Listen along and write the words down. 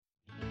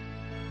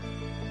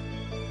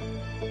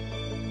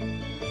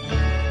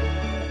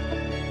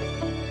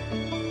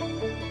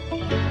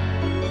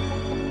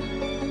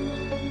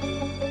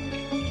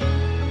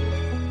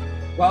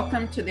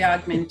Welcome to the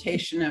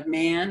Augmentation of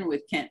Man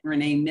with Kent and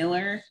Renee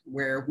Miller,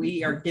 where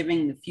we are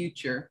giving the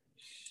future.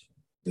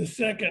 The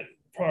second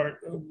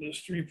part of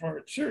this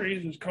three-part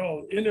series is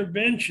called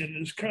Intervention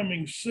is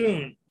Coming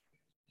Soon.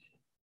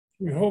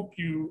 We hope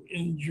you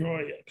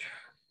enjoy it.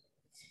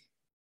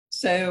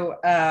 So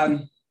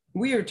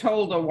we were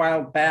told a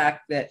while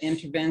back that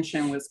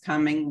intervention was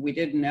coming. We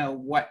didn't know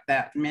what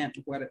that meant,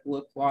 what it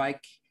looked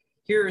like.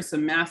 Here is a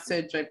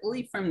message, I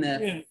believe, from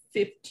the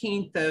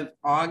 15th of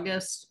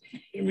August.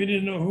 And we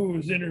didn't know who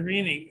was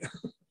intervening.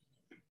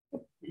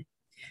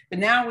 But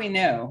now we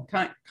know,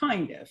 kind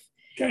of.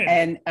 Okay.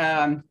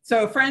 And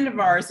so a friend of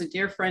ours, a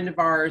dear friend of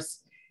ours,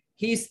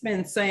 he's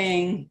been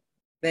saying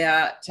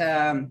that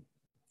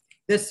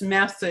this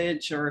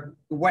message or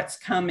what's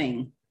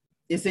coming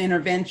is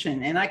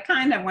intervention. And I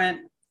kind of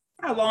went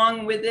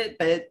along with it,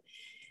 but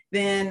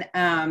then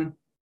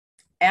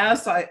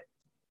as I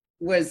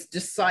was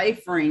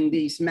deciphering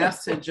these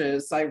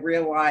messages, I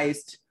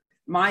realized,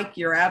 Mike,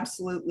 you're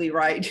absolutely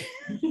right.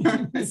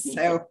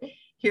 So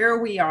here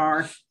we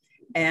are.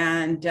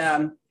 And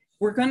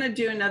we're going to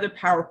do another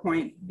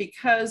PowerPoint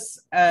because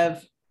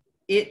of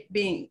it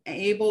being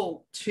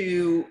able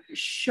to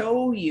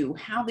show you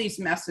how these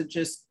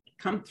messages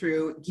come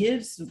through. It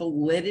gives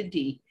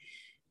validity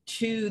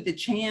to the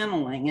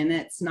channeling, and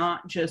it's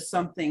not just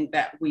something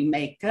that we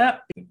make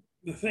up.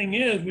 The thing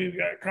is, we've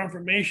got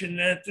confirmation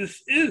that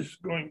this is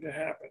going to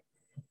happen.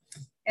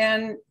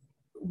 And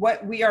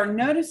what we are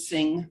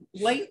noticing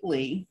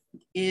lately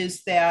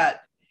is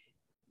that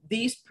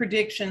these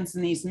predictions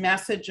and these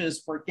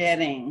messages we're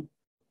getting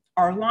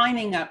are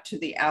lining up to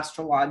the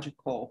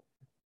astrological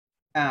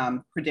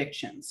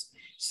predictions.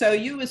 So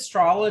you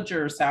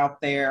astrologers out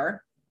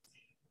there,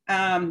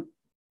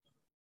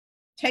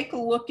 take a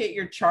look at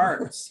your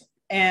charts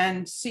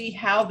and see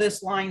how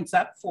this lines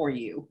up for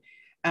you.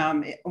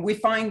 We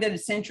find that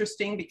it's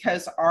interesting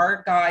because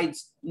our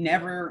guides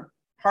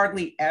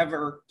hardly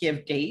ever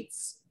give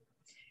dates.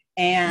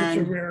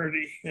 And it's a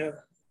rarity, yeah.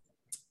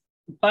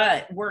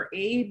 But we're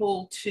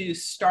able to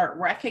start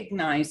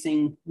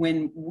recognizing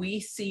when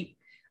we see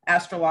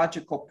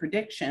astrological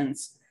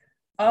predictions,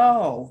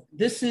 oh,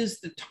 this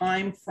is the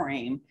time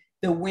frame,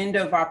 the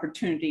window of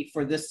opportunity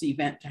for this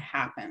event to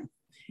happen.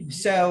 Mm-hmm.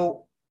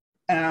 So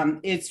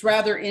it's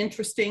rather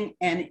interesting.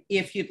 And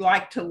if you'd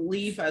like to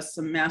leave us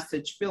a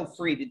message, feel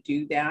free to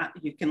do that.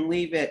 You can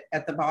leave it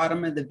at the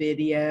bottom of the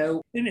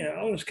video.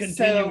 Anyhow, let's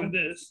continue with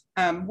this.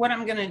 What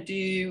I'm going to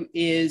do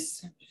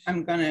is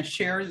I'm going to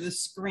share the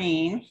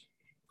screen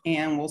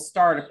and we'll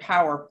start a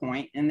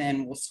PowerPoint and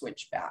then we'll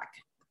switch back.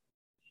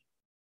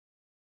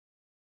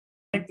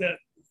 Like that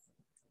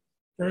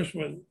first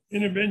one,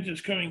 intervention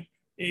is coming,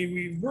 a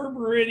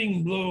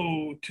reverberating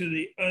blow to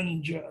the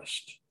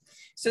unjust.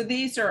 So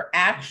these are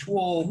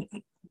actual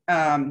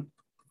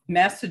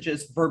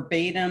messages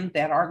verbatim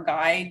that our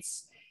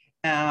guides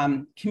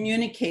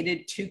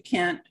communicated to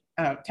Kent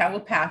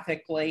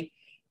telepathically.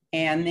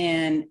 And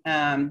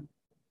then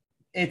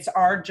it's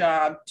our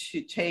job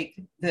to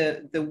take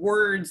the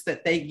words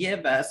that they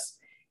give us.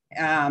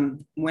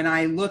 When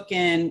I look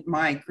in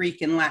my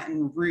Greek and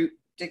Latin root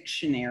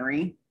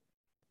dictionary,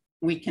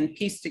 we can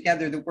piece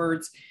together the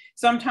words.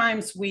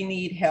 Sometimes we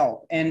need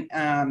help, and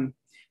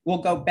we'll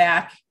go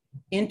back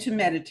into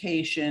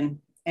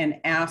meditation and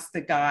ask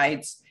the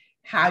guides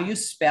how you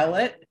spell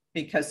it,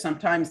 because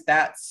sometimes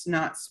that's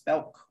not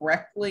spelled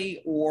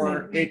correctly,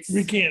 or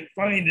we can't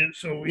find it,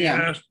 so we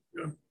asked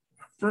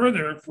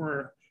further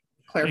for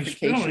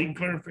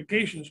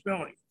clarification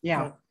spelling.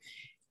 Yeah.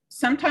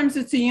 Sometimes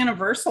it's a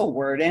universal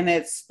word and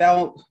it's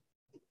spelled,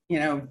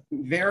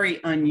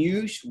 very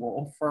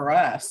unusual for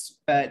us,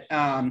 but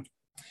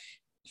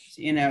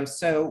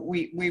so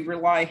we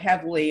rely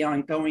heavily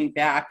on going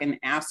back and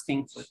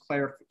asking for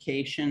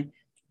clarification.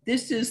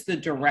 This is the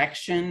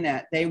direction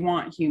that they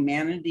want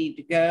humanity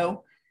to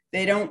go.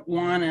 They don't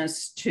want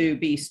us to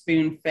be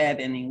spoon-fed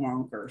any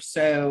longer.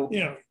 So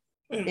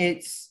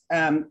it's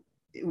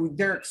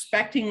they're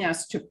expecting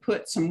us to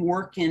put some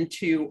work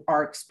into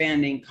our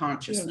expanding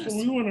consciousness. So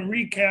we want to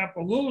recap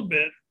a little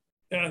bit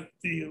at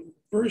the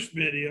first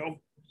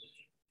video,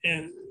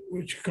 and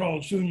which is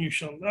called Soon You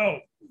Shall Know.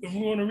 And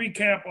we want to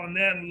recap on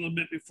that a little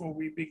bit before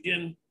we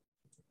begin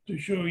to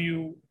show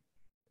you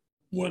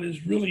what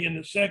is really in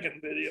the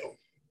second video.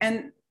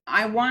 And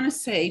I want to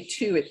say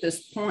too, at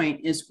this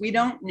point, is we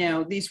don't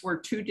know, these were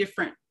two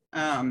different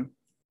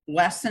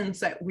lessons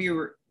that we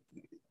were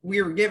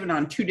given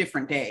on 2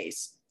 different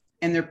days,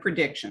 and they're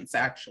predictions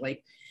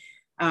actually.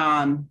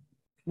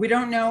 We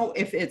don't know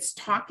if it's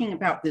talking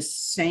about the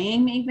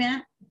same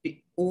event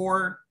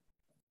or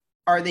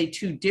are they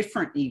 2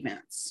 different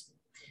events.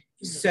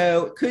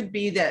 So it could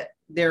be that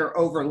they're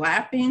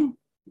overlapping.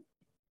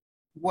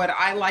 What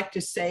I like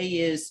to say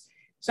is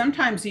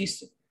sometimes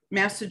these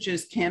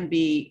messages can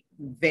be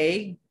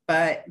vague,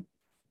 but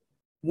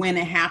when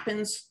it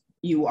happens,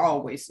 you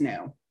always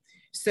know.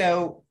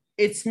 So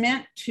it's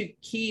meant to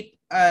keep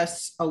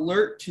us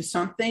alert to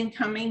something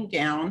coming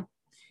down.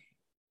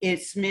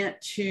 It's meant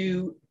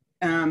to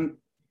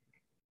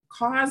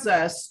cause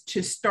us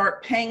to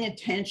start paying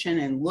attention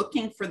and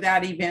looking for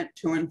that event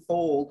to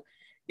unfold,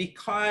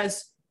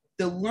 because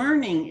the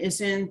learning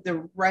is in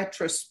the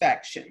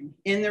retrospection,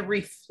 in the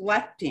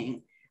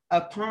reflecting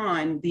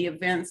upon the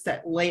events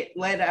that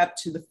led up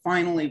to the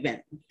final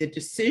event, the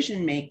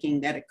decision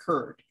making that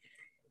occurred.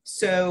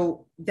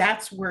 So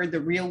that's where the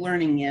real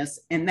learning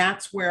is, and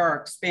that's where our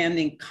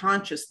expanding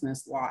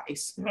consciousness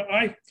lies.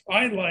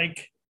 I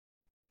like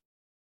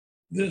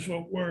this,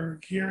 what we're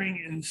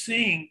hearing and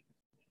seeing,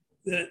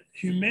 that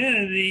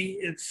humanity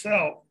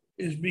itself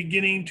is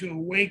beginning to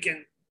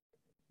awaken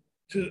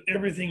to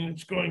everything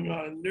that's going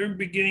on. They're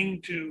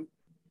beginning to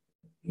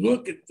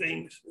look at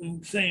things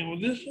and saying, well,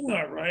 this is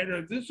not right,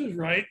 or this is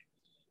right,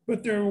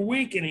 but they're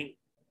awakening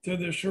to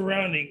their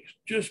surroundings,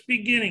 just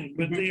beginning,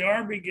 but they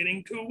are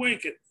beginning to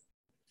awaken.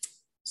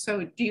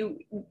 So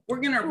we're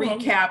going to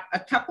recap a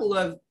couple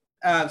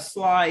of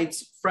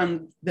slides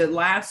from the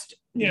last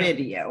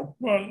video.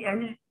 Well,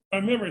 I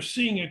remember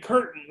seeing a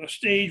curtain, a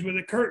stage with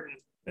a curtain,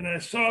 and I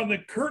saw the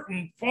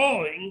curtain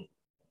falling,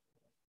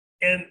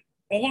 and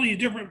all these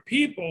different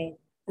people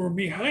were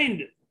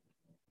behind it.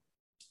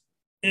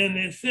 And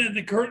it said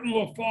the curtain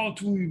will fall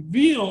to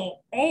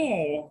reveal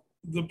all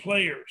the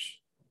players.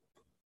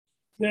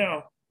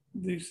 Now,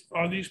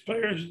 are these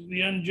players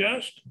the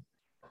unjust?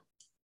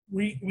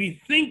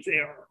 We think they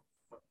are.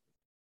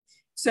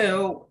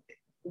 So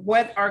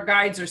what our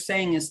guides are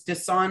saying is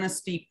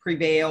dishonesty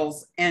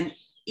prevails, and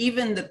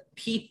even the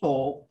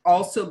people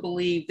also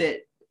believe that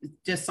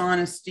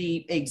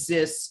dishonesty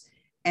exists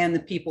and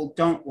the people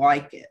don't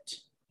like it.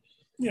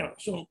 Yeah,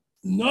 so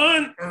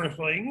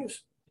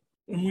non-earthlings,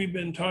 and we've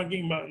been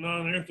talking about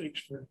non-earthlings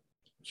for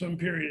some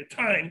period of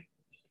time,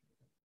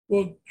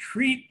 will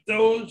treat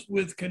those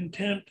with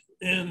contempt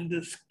and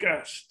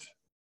disgust.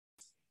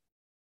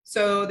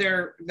 So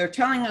they're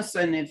telling us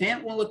an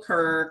event will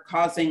occur,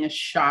 causing a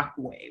shock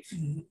wave.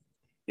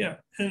 Yeah,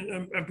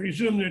 and I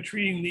presume they're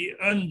treating the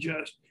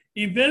unjust.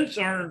 Events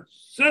are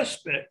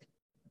suspect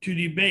to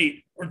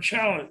debate or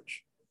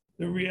challenge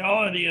the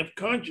reality of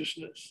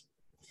consciousness.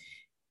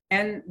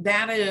 And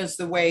that is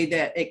the way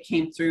that it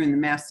came through in the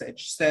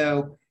message.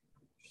 So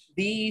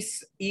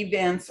these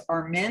events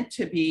are meant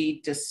to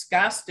be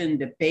discussed and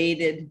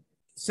debated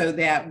so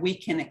that we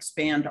can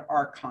expand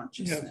our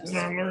consciousness. Yes, and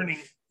our learning.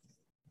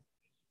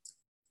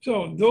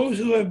 So those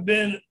who have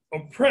been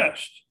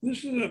oppressed,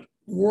 this is a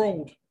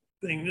world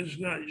thing. This is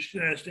not just the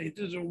United States.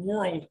 This is a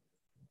world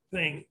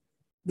thing.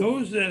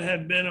 Those that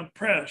have been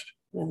oppressed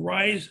will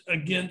rise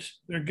against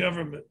their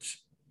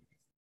governments.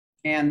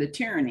 And the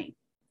tyranny.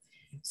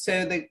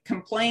 So the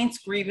complaints,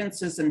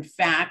 grievances, and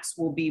facts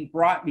will be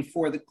brought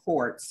before the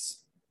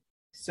courts.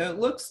 So it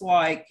looks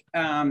like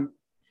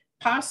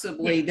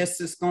possibly this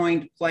is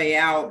going to play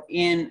out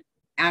in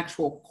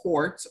actual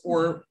courts,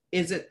 or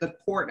is it the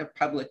court of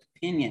public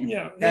opinion?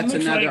 Yeah, that's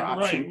another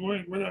option.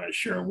 Right. We're not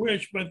sure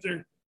which, but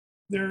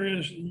there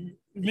is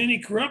many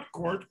corrupt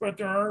courts, but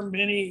there are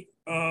many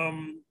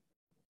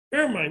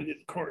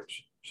fair-minded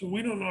courts. So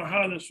we don't know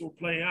how this will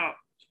play out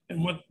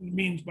and what it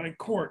means by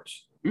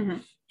courts.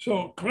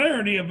 So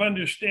clarity of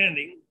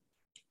understanding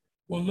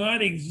will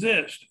not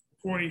exist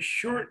for a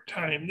short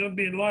time. There'll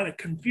be a lot of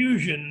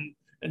confusion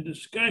and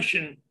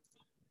discussion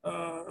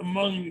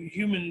among the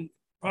human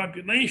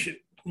population,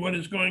 what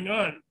is going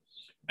on.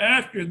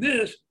 After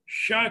this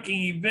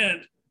shocking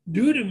event,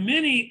 due to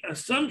many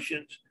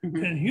assumptions,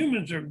 and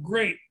humans are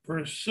great for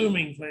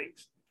assuming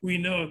things. We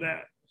know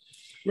that,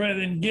 rather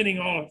than getting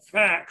all the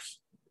facts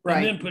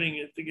and then putting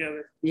it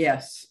together.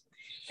 Yes.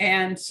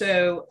 And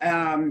so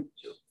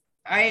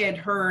I had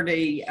heard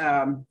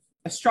a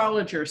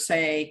astrologer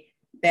say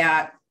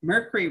that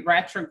Mercury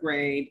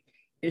retrograde,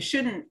 it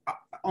shouldn't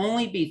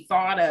only be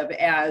thought of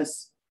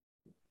as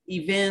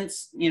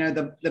events,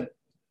 the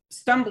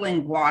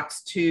stumbling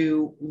blocks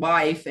to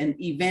life and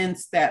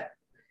events that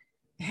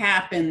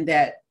happen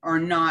that are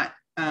not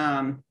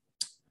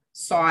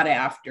sought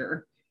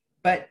after,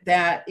 but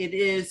that it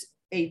is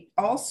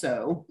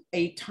also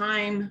a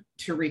time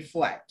to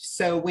reflect.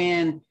 So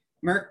when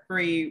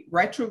Mercury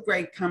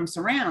retrograde comes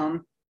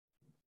around,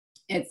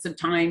 it's a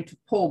time to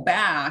pull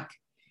back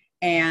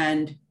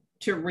and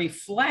to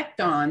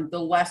reflect on the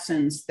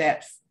lessons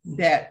that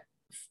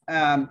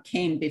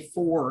came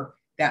before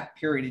that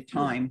period of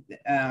time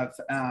of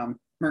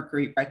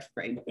Mercury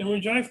retrograde. And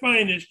which I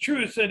find is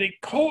true, is that a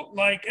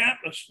cult-like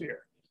atmosphere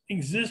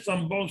exists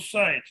on both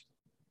sides.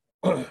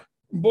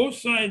 Both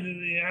sides of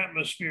the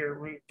atmosphere,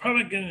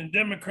 Republican and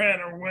Democrat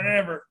or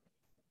whatever.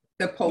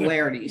 The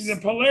polarities.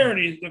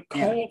 The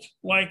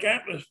cult-like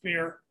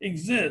atmosphere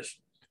exists.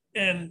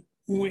 And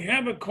when we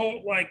have a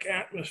cult-like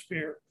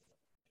atmosphere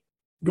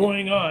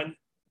going on,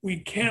 we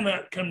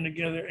cannot come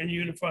together and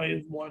unify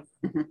as one.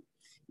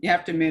 You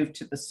have to move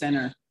to the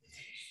center.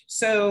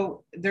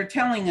 So they're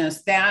telling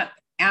us that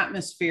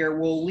atmosphere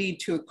will lead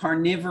to a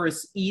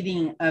carnivorous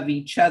eating of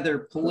each other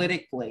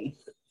politically.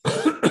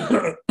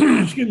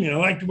 Excuse me, I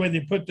like the way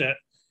they put that.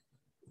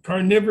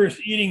 Carnivorous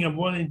eating of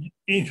one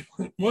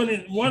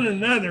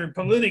another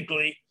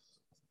politically.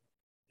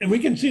 And we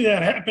can see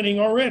that happening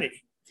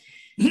already.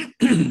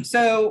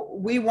 So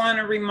we want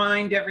to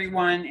remind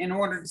everyone, in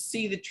order to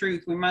see the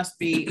truth, we must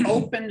be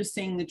open to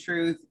seeing the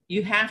truth.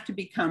 You have to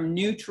become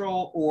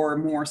neutral or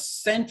more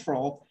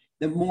central.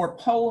 The more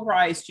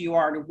polarized you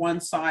are to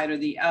one side or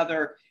the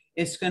other,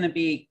 it's going to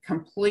be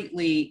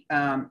completely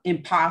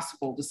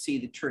impossible to see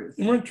the truth.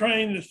 And we're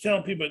trying to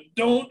tell people,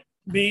 don't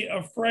be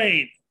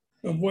afraid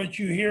of what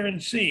you hear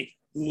and see.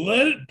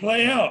 Let it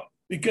play out,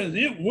 because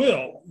it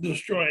will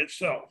destroy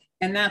itself.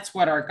 And that's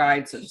what our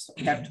guides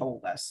have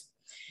told us.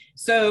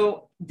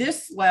 So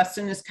this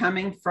lesson is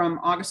coming from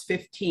August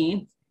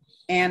 15th,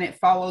 and it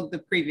followed the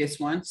previous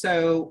one.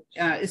 So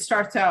it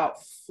starts out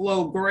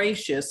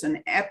flogracious,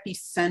 an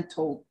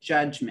epicental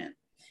judgment.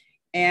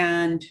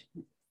 And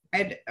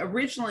I'd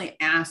originally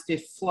asked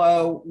if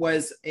flow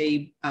was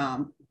a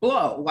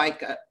blow,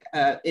 like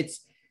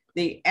it's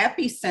the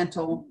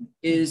epicental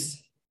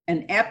is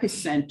an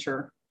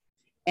epicenter,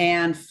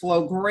 and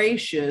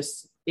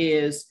flogracious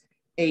is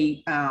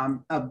a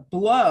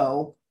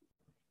blow,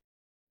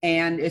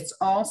 and it's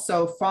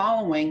also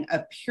following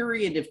a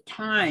period of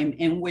time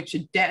in which a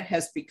debt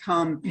has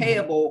become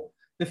payable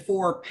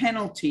before a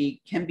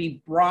penalty can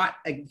be brought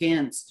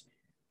against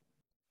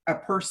a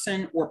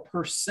person or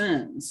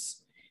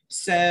persons.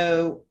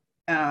 So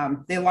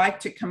they like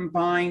to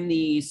combine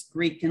these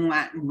Greek and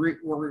Latin root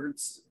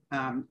words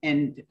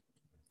and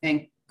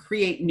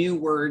create new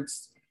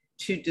words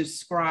to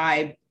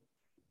describe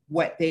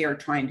what they are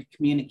trying to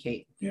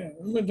communicate. Yeah,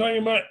 we're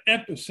talking about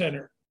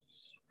epicenter.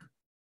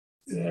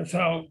 That's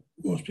how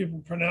most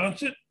people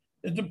pronounce it.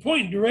 At the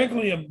point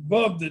directly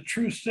above the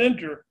true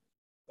center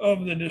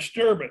of the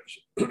disturbance.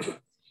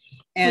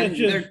 And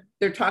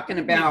they're talking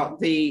about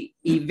the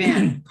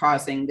event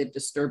causing the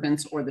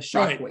disturbance or the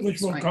shock right, waves.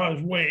 Which will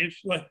cause waves,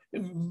 like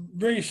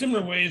very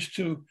similar ways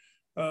to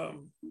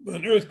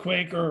an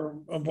earthquake or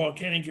a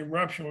volcanic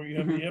eruption where you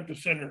have the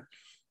epicenter.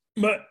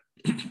 But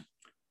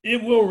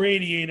it will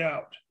radiate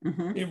out.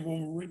 It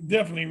will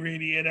definitely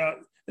radiate out.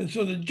 And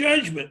so the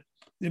judgment,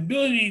 the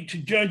ability to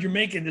judge or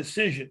make a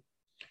decision,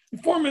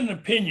 form an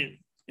opinion,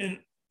 and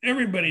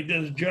everybody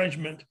does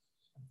judgment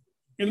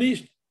at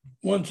least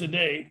once a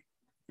day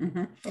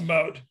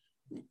about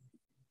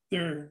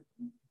their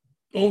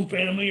own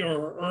family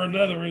or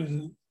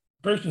another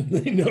person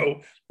they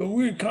know. But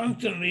we're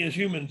constantly as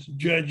humans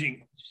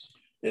judging.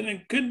 And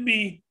it could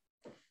be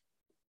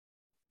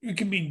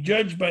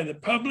judged by the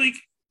public,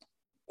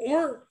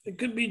 or it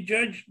could be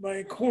judged by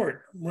a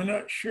court. We're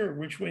not sure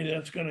which way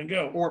that's going to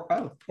go. Or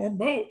both. Or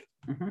both.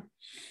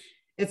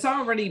 It's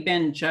already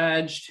been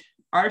judged.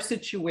 Our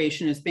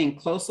situation is being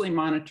closely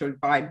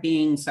monitored by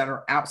beings that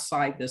are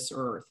outside this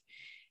earth.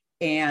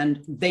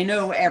 And they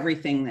know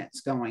everything that's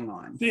going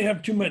on. They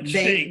have too much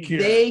stake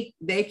here.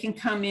 They can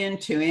come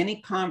into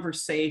any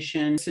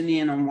conversation, listen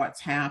in on what's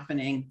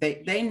happening.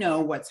 They know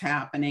what's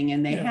happening,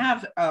 and they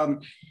have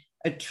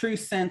a true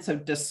sense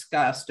of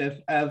disgust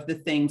of the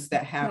things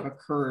that have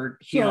occurred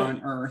here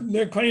on earth.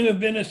 Their claim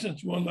of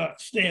innocence will not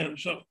stand.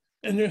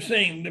 And they're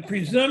saying the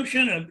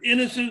presumption of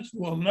innocence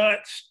will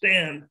not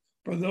stand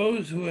for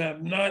those who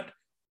have not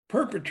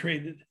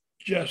perpetrated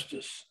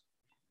justice.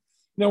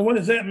 Now, what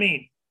does that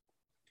mean?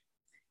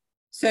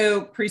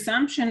 So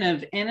presumption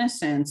of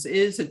innocence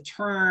is a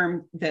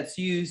term that's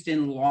used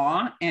in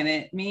law, and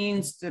it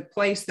means to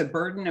place the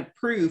burden of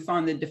proof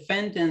on the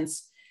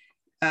defendants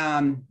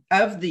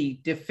of the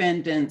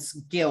defendant's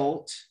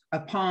guilt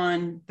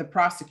upon the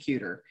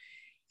prosecutor.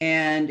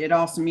 And it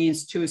also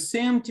means to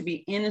assume to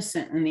be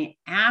innocent in the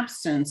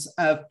absence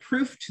of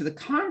proof to the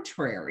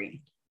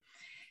contrary.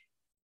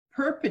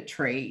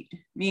 Perpetrate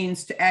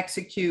means to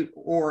execute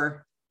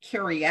or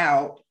carry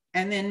out.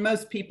 And then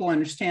most people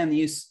understand the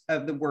use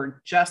of the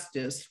word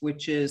justice,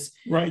 which is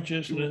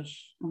righteousness,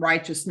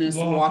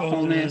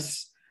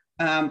 lawfulness,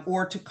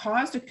 or to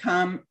cause to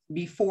come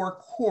before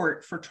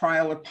court for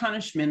trial or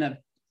punishment of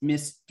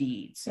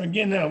misdeeds.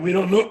 Again, now we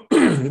don't know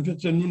if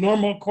it's a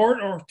normal court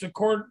or if it's a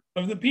court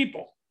of the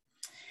people.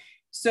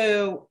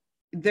 So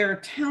they're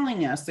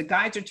telling us, the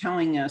guides are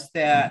telling us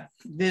that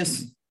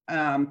this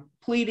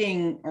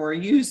pleading or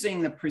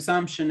using the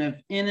presumption of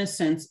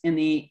innocence in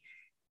the,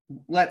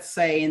 let's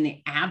say, in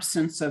the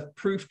absence of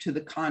proof to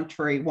the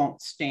contrary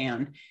won't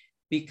stand,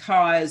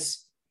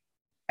 because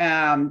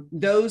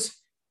those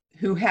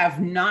who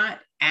have not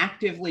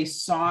actively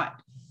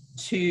sought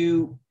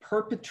to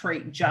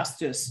perpetrate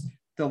justice,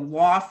 the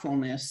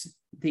lawfulness,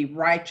 the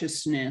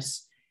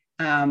righteousness,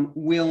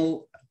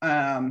 will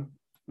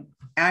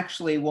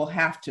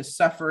have to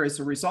suffer as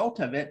a result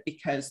of it,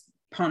 because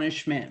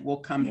punishment will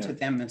come to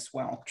them as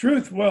well.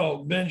 Truth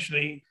will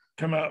eventually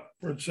come out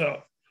for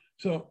itself.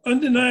 So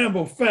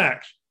undeniable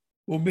facts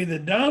will be the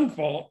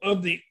downfall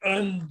of the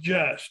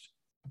unjust.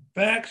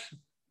 Facts,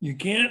 you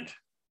can't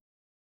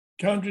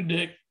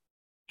contradict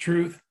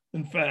truth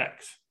and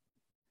facts.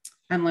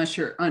 Unless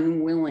you're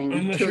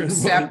unwilling to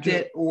accept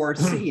it or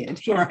see it.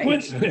 So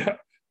right?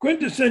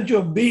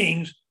 Quintessential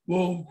beings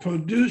will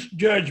produce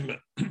judgment.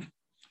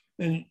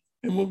 And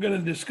we're going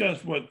to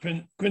discuss what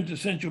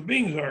quintessential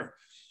beings are.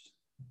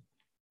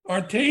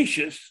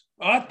 Autacious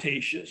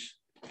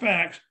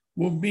facts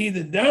will be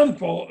the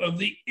downfall of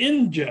the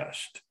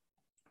unjust.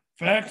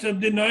 Facts of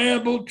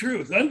deniable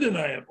truth,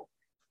 undeniable.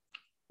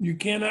 You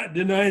cannot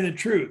deny the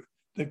truth.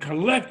 The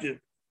collective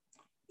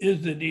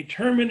is the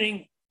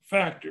determining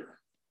factor.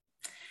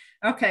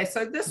 Okay,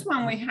 so this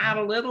one we had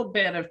a little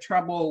bit of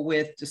trouble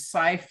with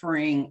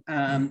deciphering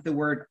the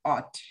word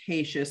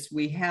audacious.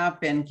 We have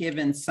been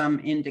given some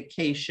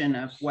indication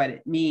of what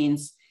it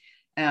means.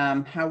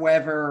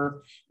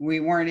 However, we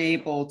weren't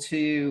able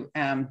to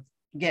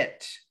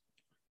get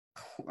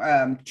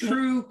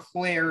true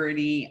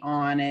clarity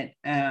on it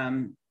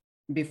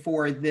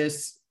before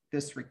this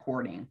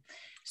recording.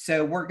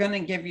 So we're going to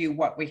give you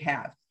what we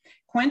have.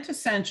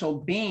 Quintessential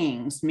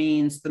beings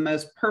means the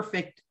most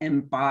perfect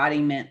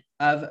embodiment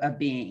of a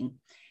being.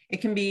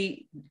 It can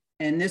be,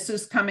 and this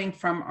is coming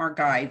from our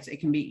guides, it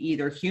can be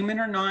either human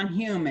or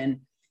non-human.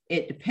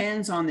 It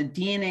depends on the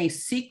DNA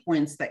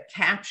sequence that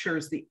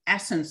captures the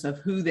essence of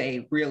who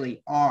they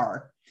really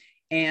are.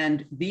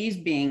 And these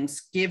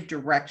beings give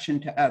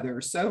direction to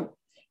others. So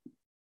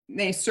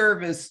they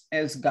serve as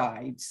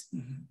guides.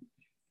 Mm-hmm.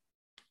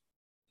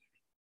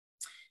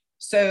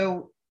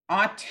 So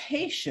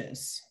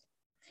audacious,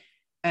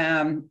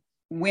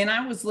 when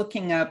I was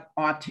looking up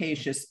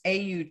audacious,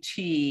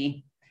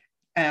 A-U-T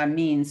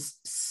means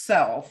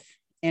self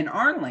in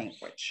our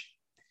language.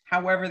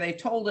 However, they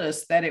told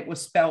us that it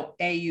was spelled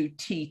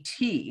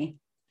A-U-T-T.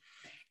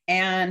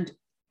 And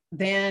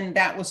then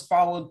that was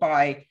followed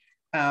by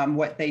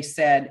what they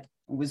said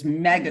was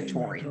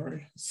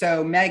megatory.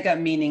 So mega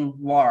meaning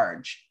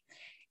large.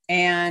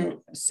 And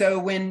so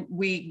when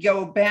we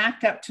go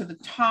back up to the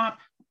top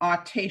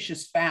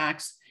audacious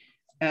facts,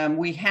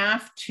 we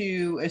have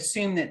to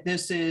assume that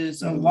this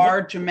is a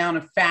large amount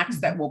of facts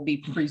that will be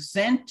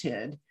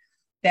presented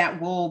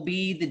that will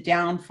be the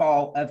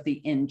downfall of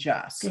the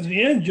unjust. Because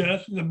the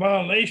unjust is a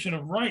violation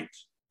of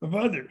rights of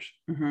others,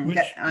 which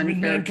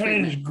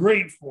mankind is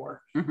great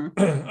for.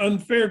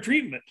 Unfair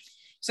treatment.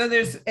 So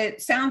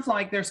it sounds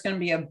like there's going to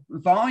be a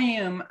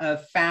volume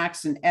of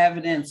facts and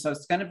evidence. So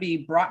it's going to be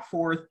brought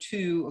forth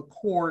to a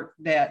court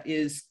that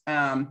is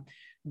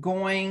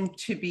going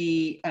to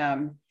be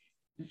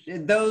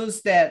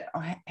those that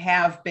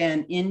have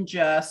been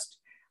unjust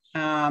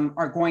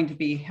are going to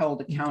be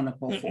held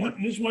accountable for.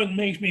 This one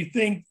makes me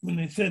think when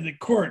they said the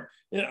court,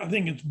 I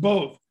think it's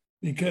both,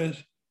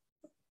 because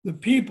the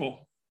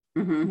people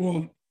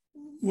will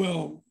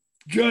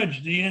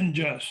judge the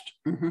unjust.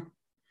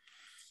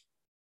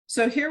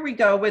 So here we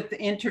go with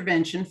the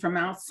intervention from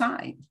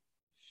outside.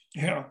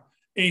 Yeah,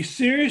 a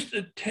serious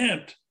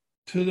attempt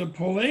to the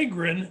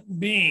Pelegrin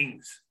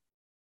beings.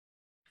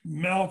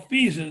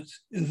 Malfeasance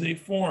is a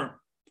form.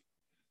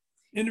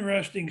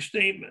 Interesting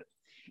statement.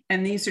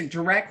 And these are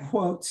direct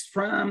quotes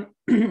from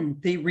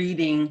the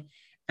reading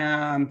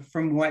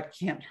from What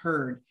Kent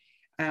Heard.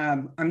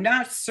 I'm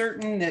not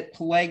certain that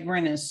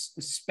Pelegrin is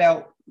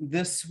spelt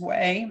this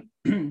way,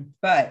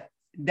 but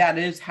that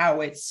is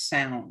how it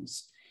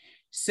sounds.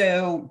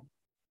 So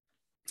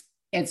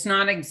it's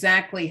not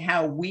exactly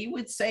how we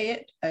would say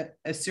it,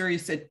 a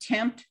serious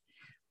attempt,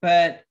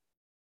 but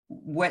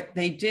what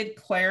they did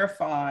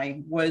clarify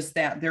was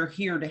that they're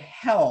here to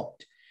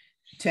help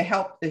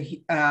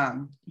the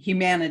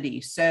humanity.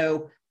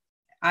 So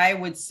I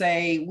would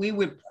say, we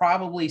would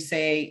probably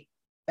say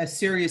a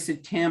serious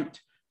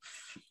attempt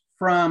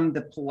from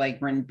the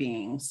Pelegrin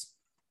beings.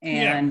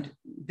 And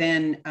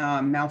then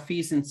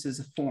malfeasance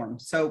is a form.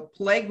 So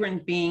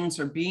Pelegrin beings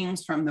are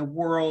beings from the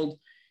world.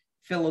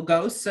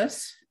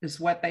 Philogosus is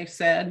what they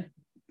said.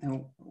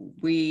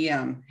 We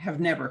have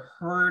never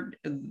heard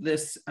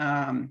this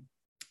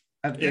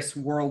of this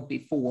world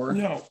before.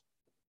 No.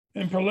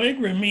 And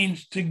Pelegrin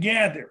means to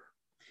gather,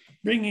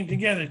 bringing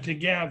together, to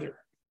gather.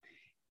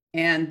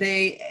 And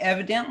they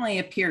evidently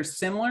appear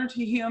similar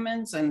to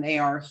humans, and they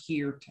are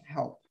here to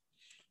help.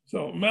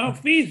 So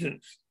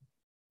malfeasance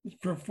is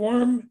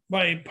performed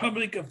by a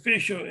public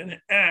official in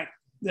an act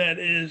that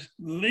is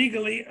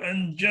legally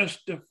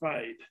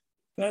unjustified.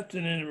 That's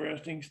an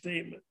interesting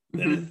statement.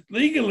 That is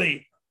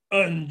legally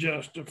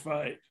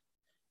unjustified,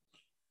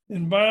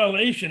 in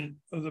violation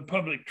of the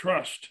public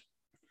trust.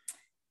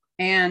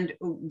 And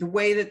the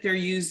way that they're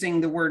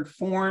using the word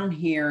form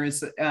here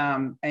is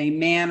a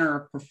manner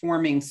of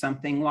performing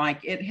something,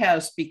 like it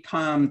has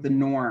become the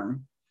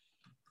norm.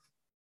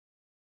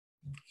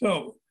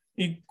 So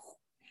how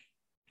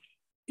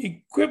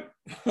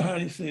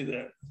do you say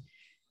that?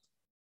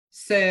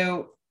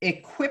 So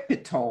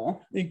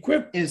equipital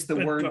is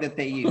the word that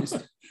they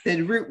used.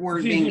 The root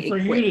word being easy for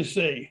you to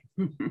say.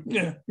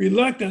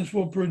 Reluctance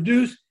will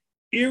produce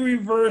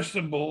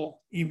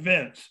irreversible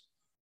events.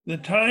 The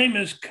time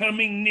is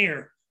coming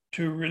near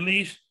to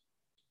release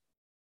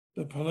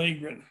the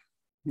Pelegrin.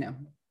 No.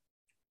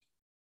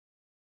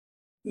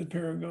 The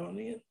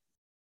Paragonian.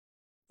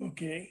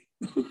 Okay.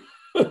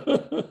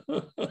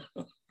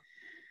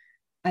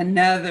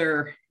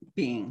 Another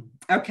being.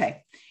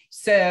 Okay.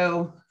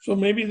 So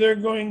maybe they're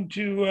going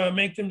to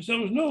make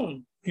themselves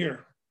known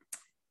here.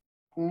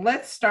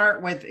 Let's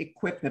start with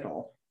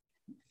equipital.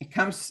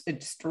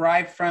 It's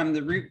derived from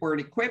the root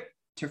word equip,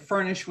 to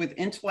furnish with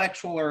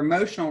intellectual or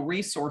emotional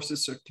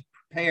resources to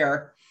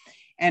prepare.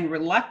 And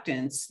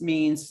reluctance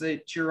means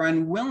that you're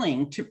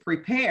unwilling to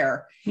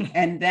prepare.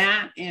 And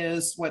that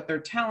is what they're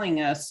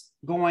telling us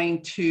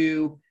going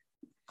to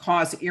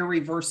cause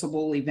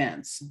irreversible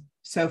events.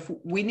 So if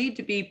we need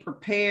to be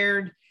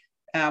prepared.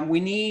 We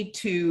need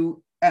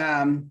to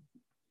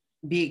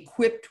be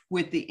equipped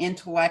with the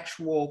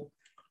intellectual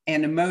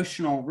and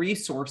emotional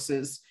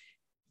resources,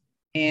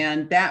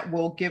 and that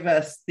will give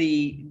us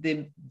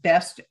the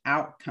best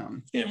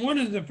outcome. And what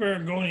is the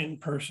Faragonian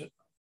person?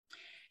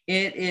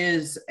 It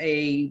is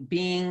a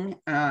being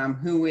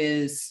who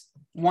is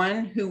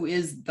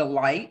the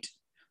light,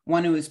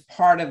 one who is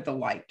part of the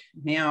light.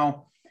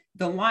 Now,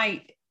 the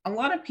light, a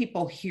lot of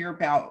people hear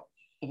about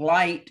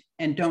light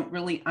and don't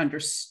really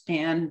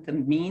understand the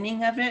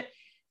meaning of it.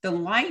 The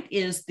light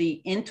is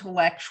the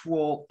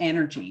intellectual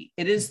energy.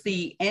 It is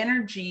the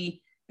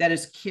energy that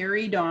is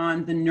carried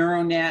on the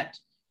neural net,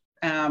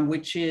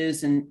 which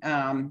is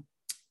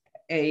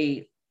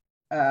a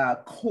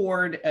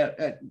cord,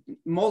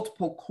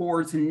 multiple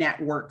cords and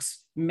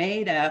networks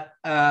made up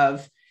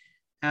of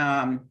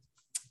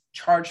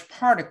charged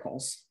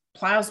particles,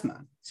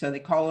 plasma. So they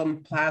call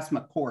them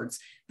plasma cords.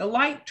 The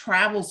light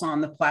travels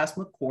on the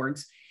plasma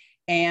cords,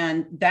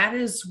 and that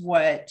is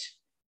what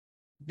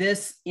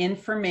this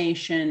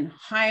information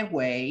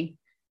highway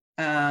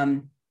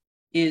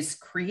is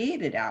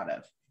created out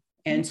of.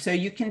 And so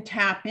you can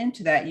tap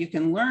into that. You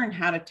can learn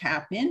how to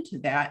tap into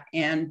that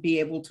and be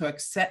able to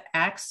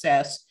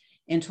access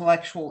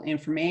intellectual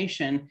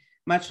information,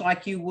 much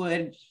like you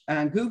would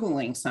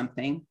Googling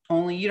something,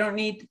 only you don't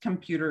need the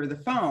computer or the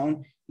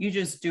phone. You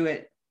just do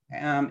it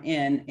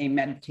in a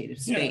meditative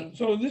state. Yeah,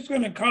 so this is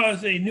going to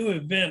cause a new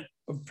event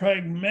of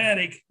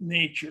pragmatic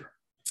nature.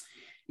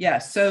 Yeah,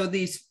 so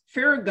these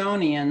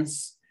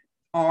Faragonians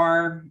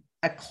are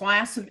a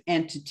class of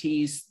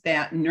entities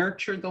that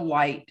nurture the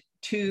light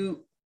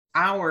to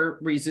our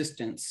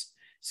resistance.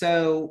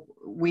 So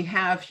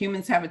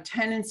humans have a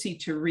tendency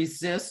to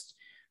resist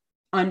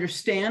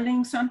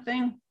understanding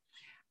something,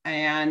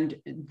 and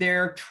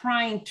they're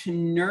trying to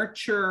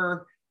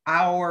nurture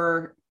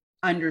our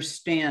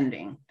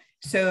understanding.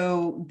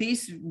 So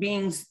these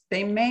beings,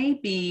 they may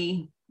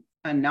be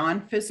a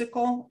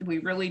non-physical. We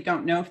really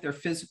don't know if they're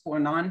physical or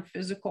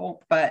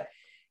non-physical, but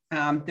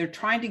they're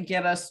trying to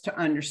get us to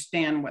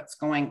understand what's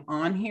going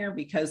on here,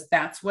 because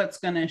that's what's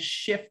going to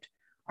shift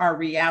our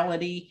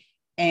reality.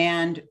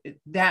 And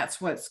that's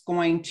what's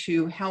going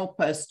to help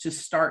us to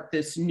start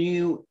this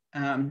new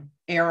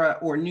era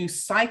or new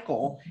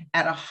cycle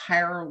at a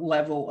higher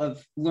level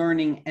of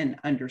learning and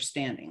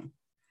understanding.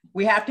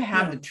 We have to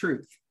have the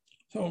truth.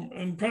 So,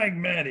 and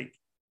pragmatic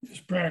is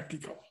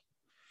practical.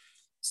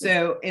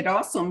 So it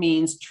also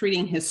means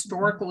treating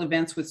historical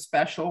events with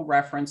special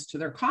reference to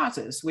their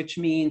causes, which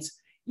means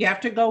you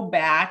have to go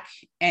back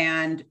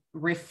and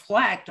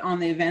reflect on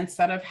the events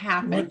that have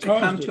happened to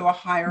come to a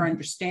higher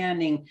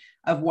understanding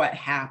of what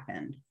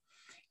happened.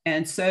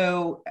 And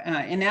so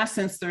in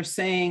essence, they're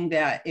saying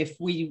that if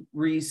we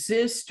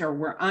resist or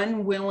we're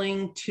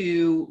unwilling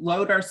to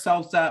load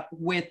ourselves up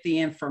with the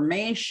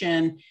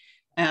information,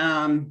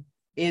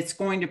 it's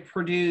going to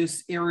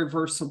produce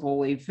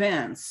irreversible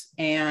events,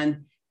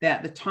 and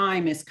that the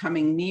time is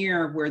coming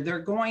near where they're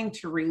going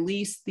to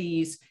release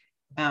these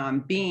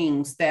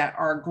beings that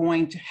are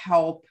going to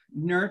help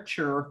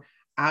nurture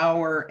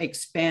our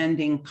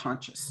expanding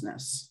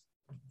consciousness.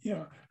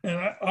 Yeah, and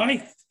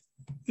I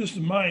this is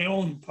my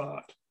own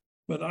thought,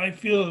 but I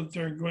feel that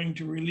they're going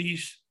to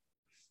release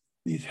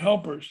these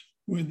helpers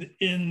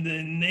within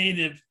the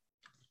Native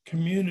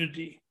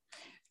community.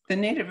 The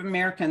Native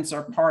Americans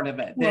are part of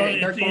it. Well,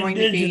 They're going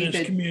to be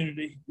the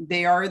community.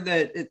 They are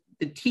the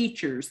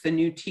teachers, the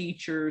new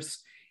teachers,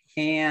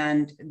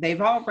 and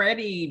they've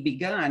already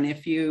begun.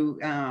 If you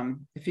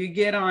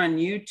get on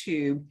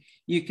YouTube,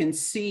 you can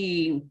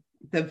see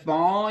the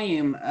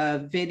volume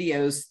of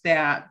videos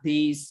that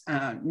these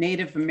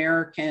Native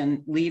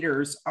American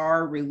leaders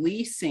are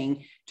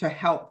releasing to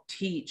help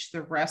teach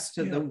the rest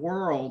of the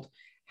world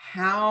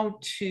how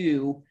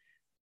to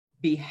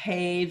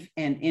behave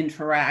and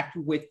interact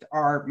with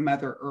our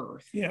Mother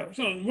Earth. Yeah,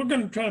 so we're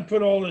going to try to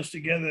put all this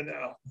together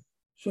now.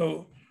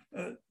 So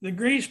the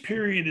grace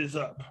period is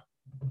up.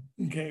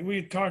 Okay,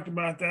 we talked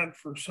about that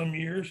for some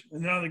years,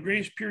 and now the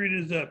grace period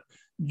is up.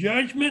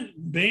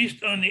 Judgment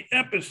based on the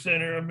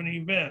epicenter of an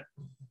event.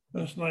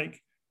 That's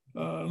like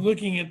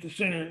looking at the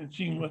center and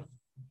seeing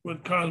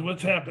what caused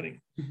what's happening.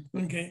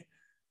 Okay,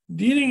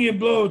 dealing a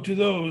blow to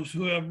those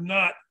who have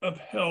not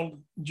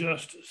upheld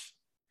justice.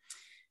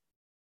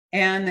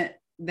 And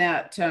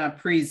that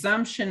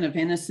presumption of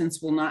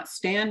innocence will not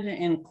stand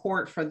in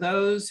court for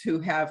those who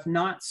have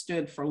not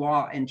stood for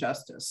law and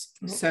justice.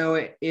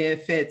 So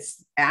if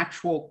it's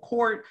actual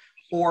court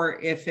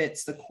or if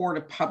it's the court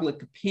of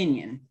public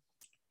opinion.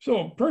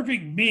 So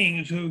perfect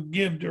beings who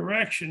give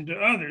direction to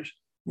others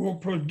will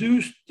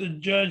produce the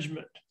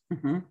judgment.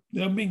 Mm-hmm.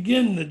 They'll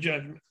begin the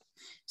judgment.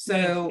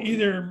 So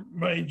either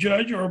by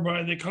judge or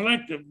by the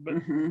collective,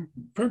 but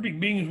perfect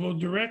beings will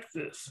direct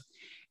this.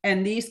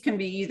 And these can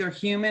be either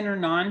human or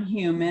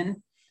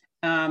non-human.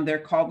 They're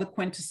called the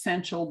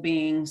quintessential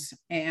beings,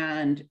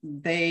 and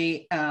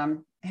they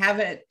have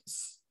it.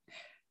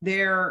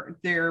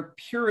 Their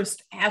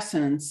purest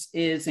essence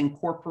is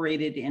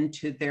incorporated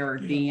into their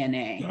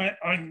DNA.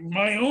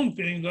 My own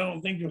feelings, I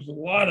don't think there's a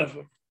lot of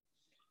them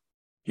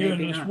here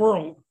Maybe in this not.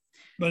 world,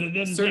 but it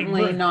doesn't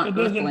Certainly not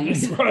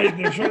earthlings. Right,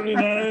 they're certainly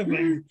not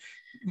earthlings,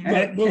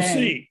 but we'll Okay.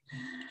 see.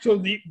 So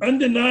the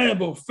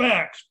undeniable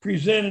facts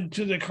presented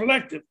to the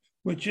collective,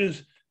 which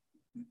is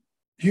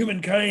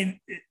humankind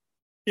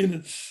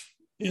in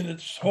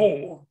its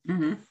whole,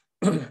 Mhm.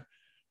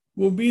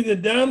 will be the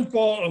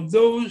downfall of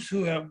those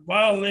who have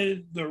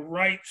violated the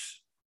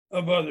rights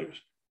of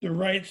others, the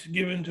rights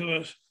given to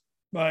us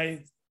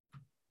by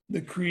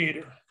the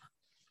Creator.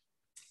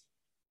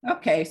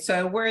 Okay,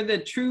 so where the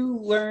true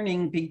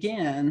learning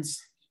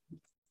begins,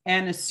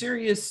 and a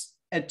serious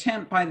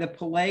attempt by the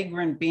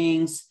Peregrine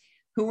beings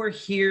who are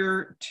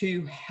here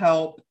to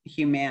help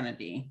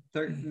humanity.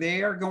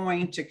 They are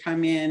going to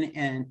come in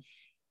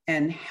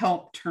and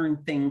help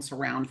turn things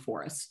around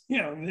for us.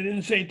 Yeah, they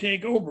didn't say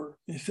take over,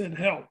 they said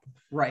help.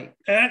 Right.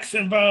 Acts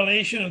in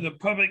violation of the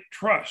public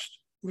trust,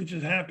 which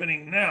is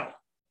happening now,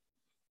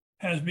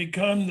 has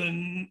become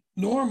the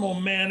normal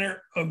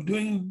manner of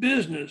doing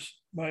business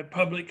by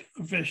public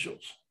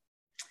officials.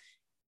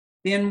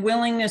 The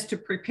unwillingness to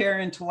prepare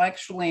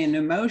intellectually and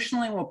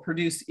emotionally will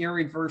produce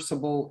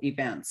irreversible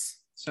events.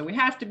 So we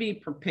have to be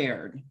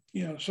prepared.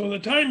 Yeah, so the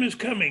time is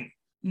coming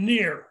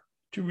near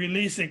to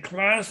release a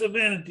class of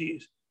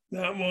entities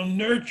that will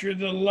nurture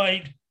the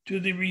light to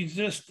the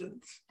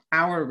resistance.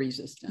 Our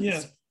resistance.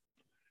 Yes.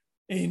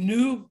 A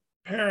new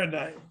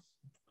paradigm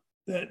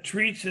that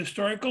treats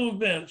historical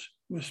events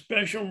with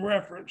special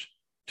reference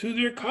to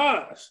their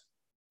cause.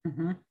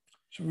 Mm-hmm.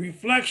 So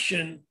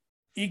reflection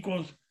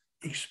equals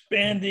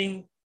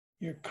expanding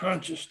your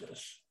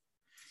consciousness.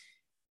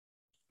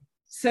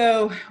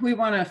 So we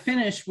want to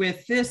finish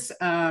with this.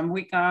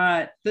 We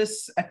got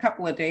this a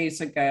couple of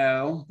days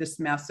ago, this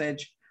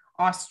message.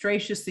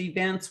 Auspicious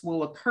events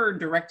will occur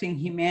directing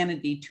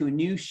humanity to a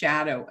new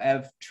shadow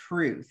of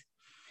truth.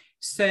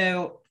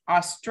 So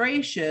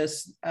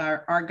auspicious,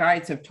 our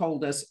guides have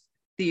told us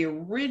the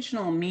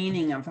original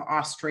meaning of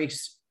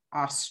auspicious,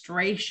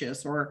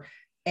 or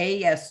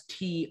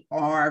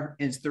ASTR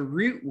is the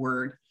root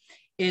word,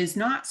 is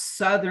not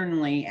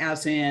southerly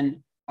as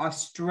in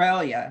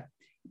Australia.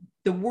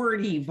 The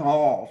word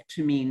evolved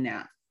to mean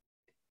that.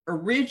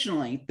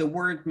 Originally, the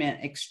word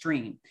meant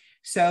extreme.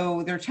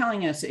 So they're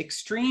telling us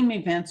extreme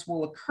events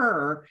will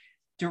occur,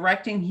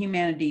 directing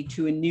humanity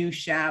to a new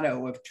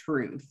shadow of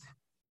truth.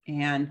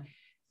 And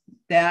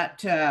that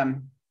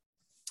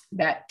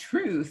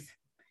truth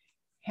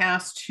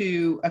has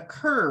to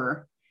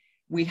occur.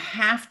 We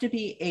have to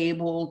be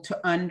able to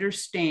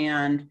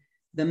understand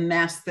the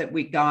mess that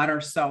we got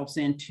ourselves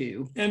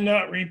into. And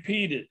not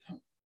repeat it.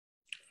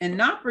 And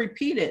not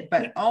repeat it,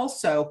 but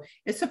also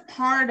it's a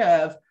part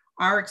of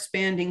our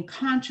expanding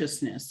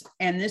consciousness.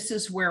 And this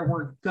is where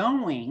we're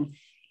going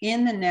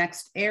in the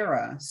next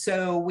era.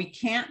 So we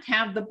can't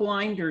have the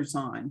blinders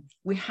on.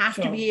 We have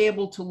to be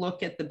able to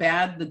look at the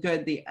bad, the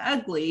good, the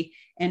ugly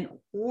in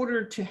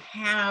order to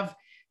have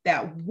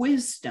that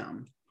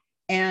wisdom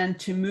and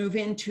to move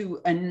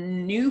into a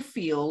new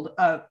field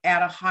at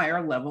a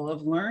higher level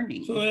of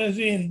learning. So as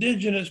the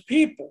indigenous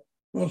people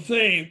will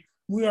say,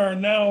 we are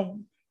now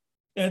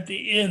at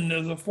the end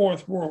of the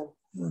fourth world.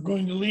 We're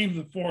going to leave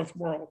the fourth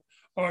world.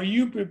 Are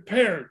you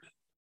prepared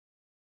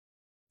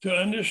to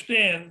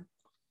understand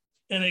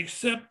and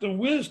accept the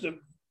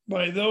wisdom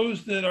by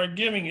those that are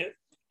giving it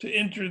to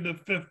enter the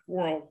fifth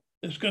world?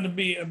 It's going to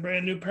be a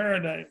brand new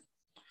paradigm.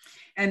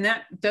 And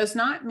that does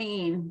not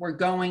mean we're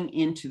going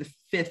into the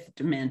fifth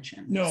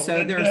dimension. No,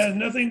 so that has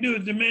nothing to do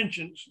with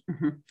dimensions.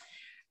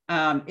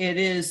 Mm-hmm. It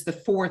is the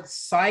fourth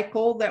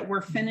cycle that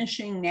we're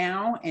finishing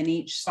now, and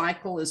each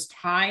cycle is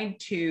tied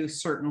to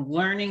certain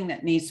learning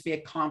that needs to be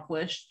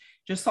accomplished.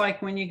 Just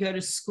like when you go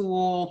to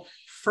school,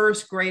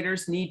 first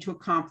graders need to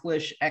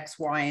accomplish X,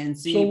 Y, and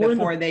Z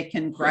before they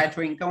can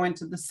graduate and go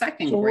into the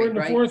second grade. So we're in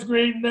the fourth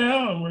grade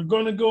now, and we're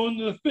going to go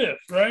into the fifth,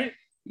 right?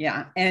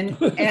 Yeah, and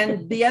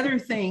the other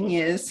thing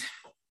is,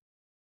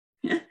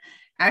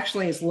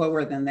 actually, it's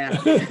lower than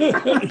that.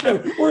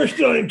 We're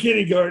still in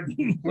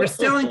kindergarten. We're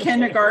still in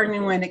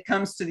kindergarten when it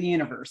comes to the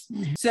universe.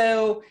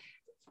 So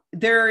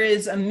there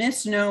is a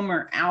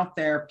misnomer out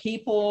there.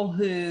 People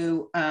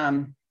who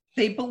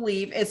they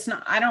believe it's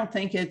not, I don't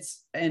think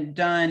it's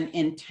done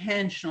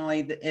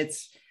intentionally.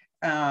 It's,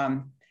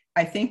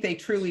 I think they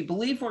truly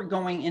believe we're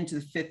going into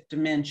the fifth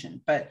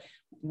dimension, but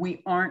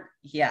we aren't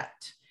yet.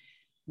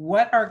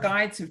 What our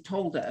guides have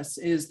told us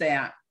is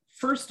that,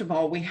 first of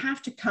all, we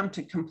have to come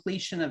to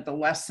completion of the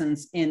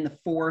lessons in the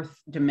fourth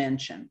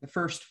dimension, the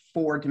first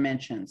four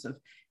dimensions of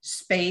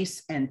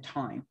space and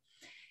time.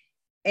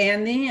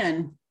 And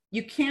then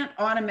you can't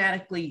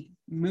automatically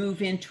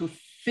move into a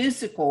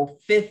physical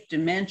fifth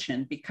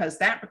dimension because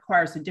that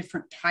requires a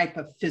different type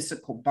of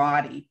physical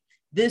body.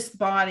 This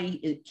body,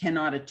 it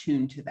cannot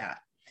attune to that.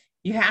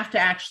 You have to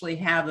actually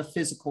have a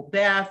physical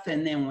death.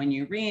 And then when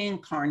you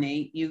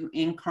reincarnate, you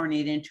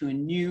incarnate into a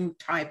new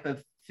type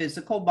of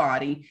physical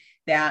body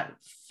that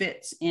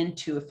fits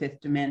into a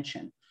fifth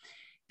dimension.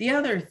 The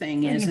other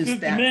thing And is the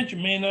fifth that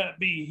dimension may not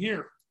be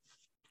here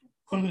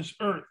on this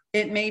earth.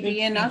 it may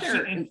be in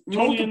other Totally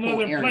multiple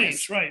another areas.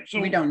 place, right? So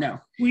we don't know.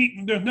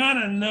 There's not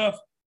enough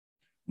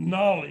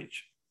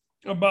knowledge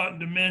about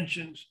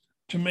dimensions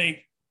to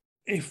make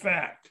a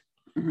fact.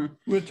 Mhm.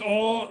 With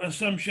all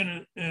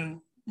assumption,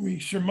 and we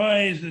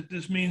surmise that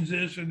this means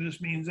this or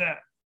this means that.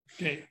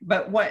 Okay.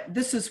 But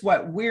this is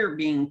what we're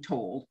being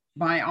told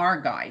by our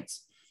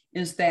guides,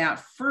 is that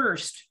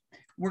first,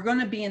 we're going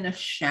to be in the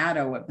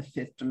shadow of the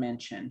fifth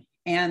dimension,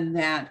 and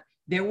that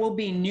there will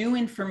be new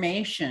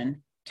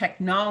information,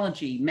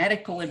 technology,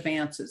 medical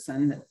advances,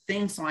 and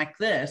things like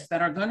this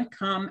that are going to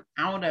come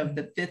out of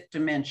the fifth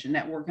dimension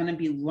that we're going to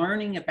be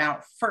learning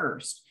about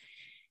first.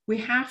 We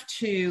have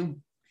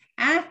to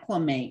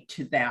acclimate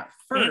to that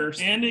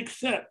first and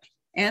accept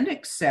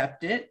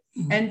it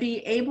and be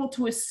able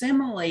to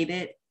assimilate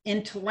it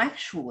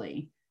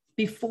intellectually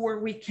before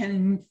we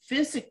can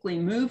physically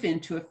move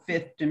into a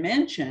fifth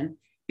dimension.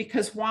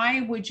 Because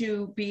why would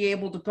you be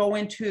able to go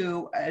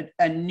into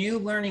a new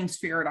learning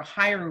sphere at a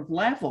higher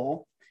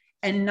level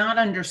and not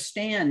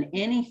understand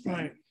anything?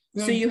 Right.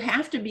 So you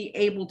have to be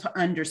able to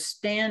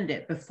understand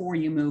it before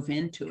you move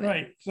into it.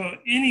 Right. So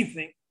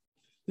anything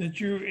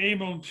that you're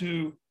able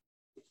to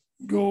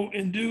go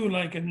and do,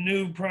 like a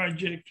new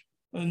project,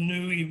 a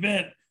new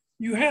event,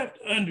 you have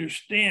to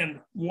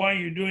understand why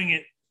you're doing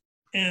it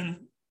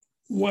and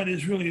what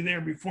is really there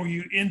before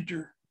you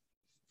enter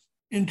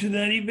into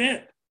that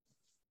event.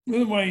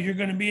 Otherwise, you're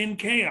going to be in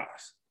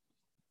chaos.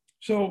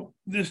 So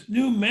this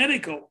new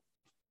medical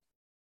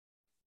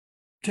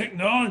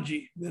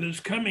technology that is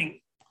coming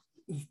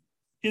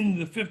in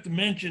the fifth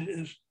dimension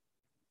is,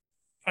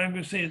 I'm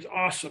going to say, it's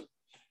awesome.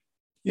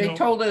 They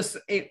told us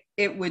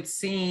it would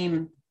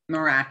seem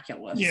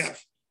miraculous. Yeah.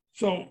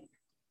 So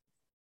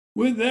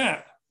with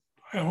that,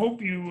 I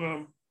hope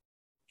you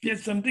get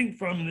something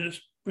from this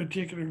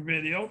particular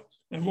video,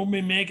 and we'll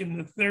be making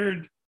the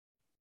third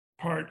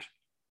part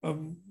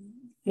of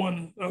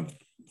one of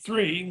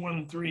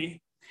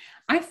three.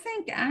 I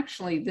think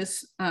actually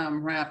this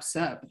wraps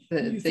up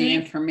the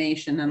think?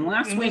 information,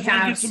 unless we I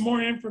have get some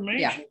more information.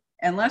 Yeah.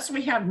 Unless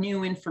we have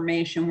new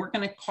information, we're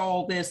going to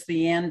call this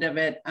the end of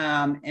it.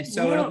 And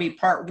so Well, it'll be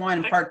part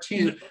one, part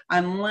two,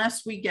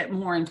 unless we get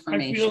more I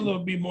information. feel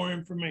there'll be more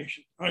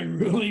information. I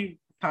really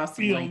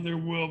Possibly. feel there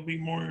will be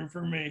more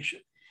information.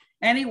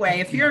 Anyway,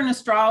 if you're an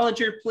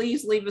astrologer,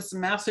 please leave us a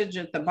message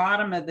at the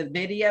bottom of the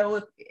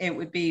video. It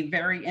would be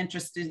very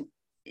interesting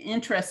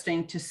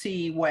to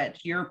see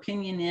what your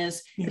opinion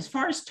is as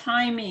far as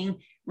timing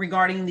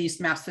regarding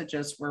these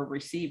messages we're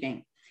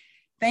receiving.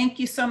 Thank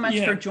you so much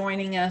for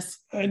joining us.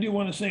 I do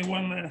want to say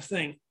one last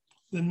thing.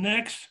 The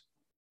next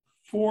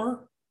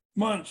 4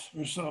 months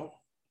or so,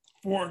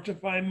 4 to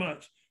 5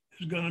 months,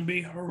 is going to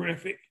be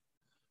horrific.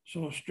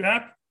 So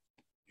strap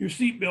your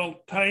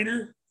seatbelt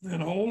tighter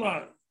and hold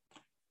on.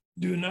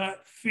 Do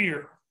not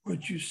fear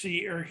what you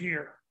see or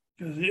hear,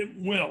 because it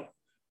will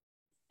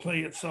play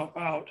itself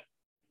out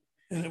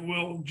and it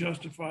will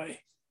justify.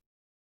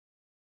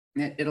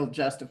 It'll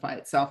justify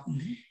itself.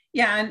 Mm-hmm.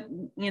 Yeah,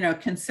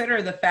 and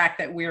consider the fact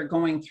that we are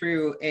going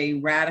through a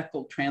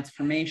radical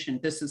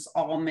transformation. This is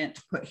all meant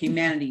to put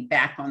humanity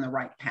back on the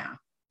right path.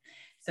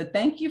 So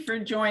thank you for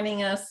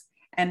joining us.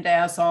 And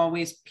as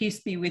always, peace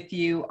be with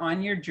you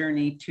on your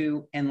journey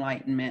to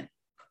enlightenment.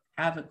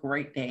 Have a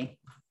great day.